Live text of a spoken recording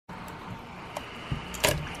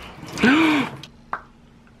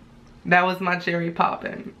That was my cherry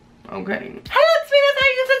poppin'. Okay. Hello, sweeties, how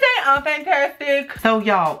are you today? I'm fantastic. So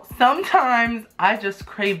y'all, sometimes I just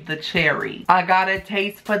crave the cherry. I got a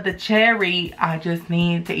taste for the cherry. I just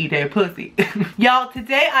need to eat a pussy. Y'all,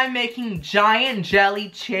 today I'm making giant jelly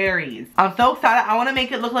cherries. I'm so excited. I want to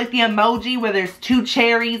make it look like the emoji where there's 2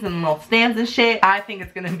 cherries and little stamps and shit. I think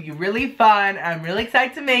it's gonna be really fun. I'm really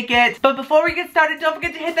excited to make it. But before we get started, don't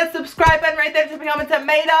forget to hit that subscribe button right there to become a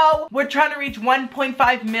tomato. We're trying to reach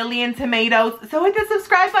 1.5 million tomatoes. So hit the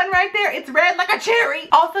subscribe button right there. It's red like a cherry.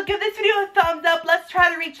 Also, give this video a thumbs up. Let's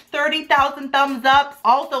try to reach 30,000 thumbs ups.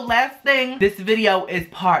 Also, last thing, this video is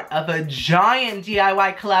part of a giant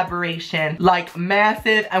DIY collaboration, like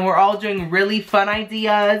massive, and we're all doing really fun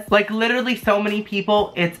ideas. Like literally so many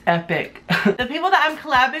people, it's epic. The people that I'm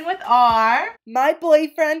collabing with are my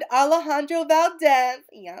boyfriend Alejandro Valdez,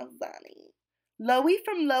 Yazani, Loey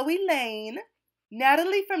from Loey Lane,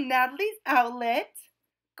 Natalie from Natalie's Outlet,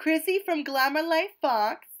 Chrissy from Glamour Life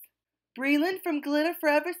Fox, Breland from Glitter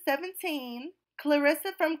Forever 17,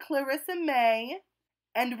 Clarissa from Clarissa May,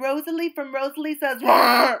 and Rosalie from Rosalie Says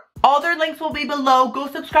Roar. All their links will be below. Go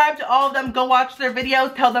subscribe to all of them. Go watch their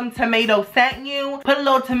videos. Tell them Tomato sent you. Put a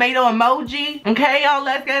little tomato emoji. Okay, y'all,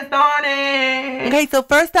 let's get started. Okay, so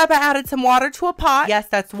first up, I added some water to a pot. Yes,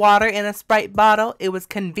 that's water in a Sprite bottle. It was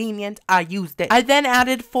convenient. I used it. I then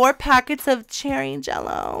added 4 packets of cherry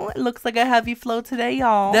Jello. It looks like a heavy flow today,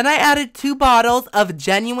 y'all. Then I added 2 bottles of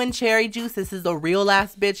genuine cherry juice. This is a real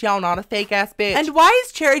ass bitch, y'all, not a fake ass bitch. And why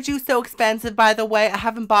is cherry juice so expensive, by the way? I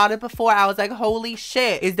haven't bought it before. I was like, holy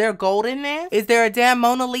shit. Is there gold in this? Is there a damn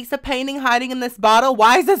Mona Lisa painting hiding in this bottle?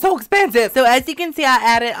 Why is it so expensive? So as you can see, I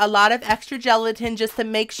added a lot of extra gelatin just to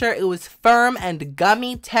make sure it was firm and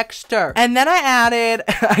gummy texture. And then I added,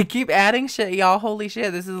 I keep adding shit, y'all. Holy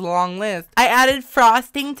shit, this is a long list. I added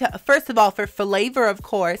frosting to, first of all, for flavor, of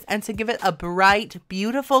course, and to give it a bright,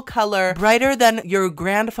 beautiful color, brighter than your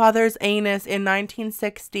grandfather's anus in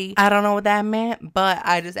 1960. I don't know what that meant, but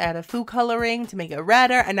I just added food coloring to make it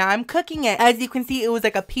redder, and now I'm cooking it. As you can see, it was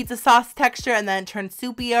like a pizza sauce texture, and then it turned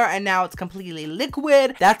soupier, and now it's completely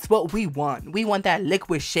liquid. That's what we want. We want that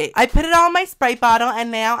liquid shit. I put it on my Sprite bottle, and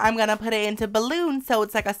now I'm gonna put it into balloons, so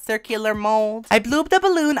it's like a circular mold. I blew up the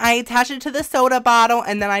balloon, I attached it to the soda bottle,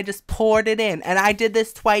 and then I just poured it in. And I did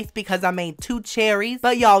this twice because I made 2 cherries.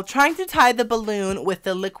 But y'all, trying to tie the balloon with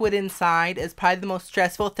the liquid inside is probably the most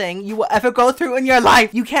stressful thing you will ever go through in your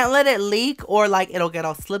life. You can't let it leak, or like it'll get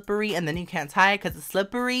all slippery, and then you can't tie it because it's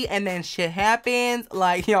slippery, and then shit happens.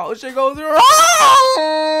 Like, y'all, shit goes wrong.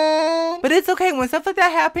 But it's okay. When stuff like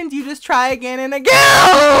that happens, you just try again and again.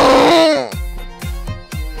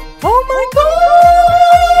 Oh my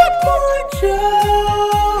God, my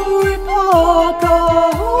cherry pop.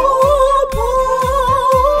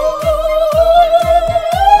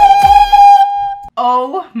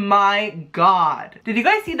 Oh my God. Did you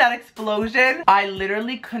guys see that explosion? I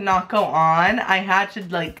literally could not go on. I had to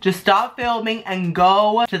like just stop filming and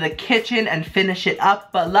go to the kitchen and finish it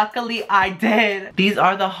up, but luckily I did. These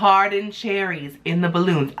are the hardened cherries in the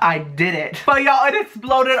balloons. I did it. But y'all, it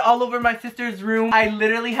exploded all over my sister's room. I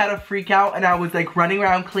literally had a freak out, and I was like running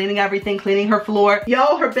around cleaning everything, cleaning her floor.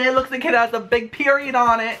 Yo, her bed looks like it has a big period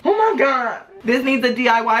on it. Oh my God. This needs a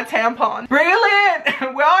DIY tampon.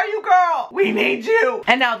 Breland, where are you, girl? We need you.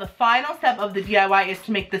 And now the final step of the DIY is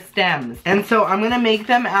to make the stems. And so I'm gonna make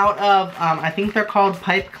them out of, I think they're called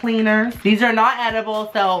pipe cleaners. These are not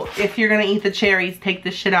edible, so if you're gonna eat the cherries, take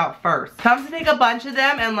this shit out first. So I'm gonna take a bunch of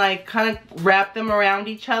them and like kind of wrap them around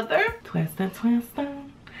each other. Twist it, twist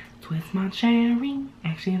my cherry.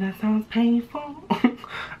 Actually, that sounds painful.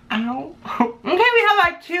 Ow. Okay, we have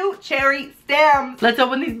like 2 cherry stems. Let's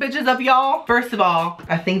open these bitches up, y'all. First of all,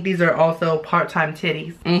 I think these are also part-time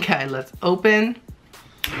titties. Okay, let's open.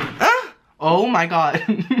 Oh my God.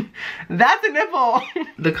 That's a nipple.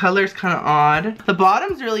 The color's kind of odd. The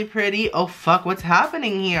bottom's really pretty. Oh fuck, what's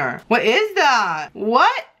happening here? What is that?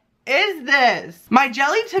 What is this? My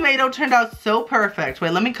jelly tomato turned out so perfect.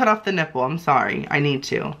 Wait, let me cut off the nipple. I'm sorry, I need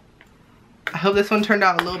to. I hope this one turned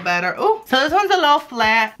out a little better. Oh, so this one's a little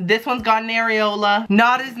flat. This one's got an areola.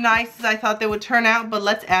 Not as nice as I thought they would turn out, but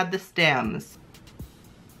let's add the stems.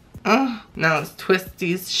 Now let's twist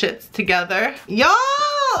these shits together. Y'all,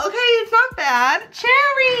 okay, it's not bad.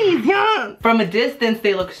 Cherries, yeah. From a distance,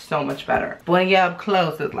 they look so much better. But when you get up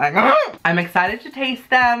close, it's like, I'm excited to taste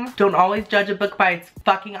them. Don't always judge a book by its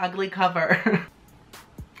fucking ugly cover.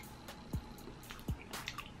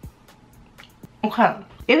 Okay.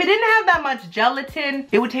 If it didn't have that much gelatin,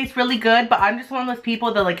 it would taste really good, but I'm just one of those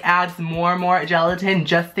people that like adds more and more gelatin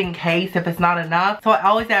just in case if it's not enough. So I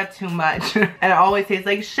always add too much and it always tastes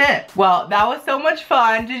like shit. Well, that was so much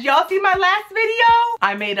fun. Did y'all see my last video?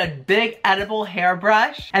 I made a big edible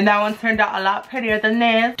hairbrush and that one turned out a lot prettier than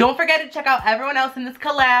this. Don't forget to check out everyone else in this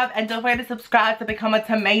collab and don't forget to subscribe to become a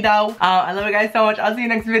tomato. I love you guys so much. I'll see you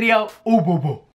next video. Ooh, boo, boo.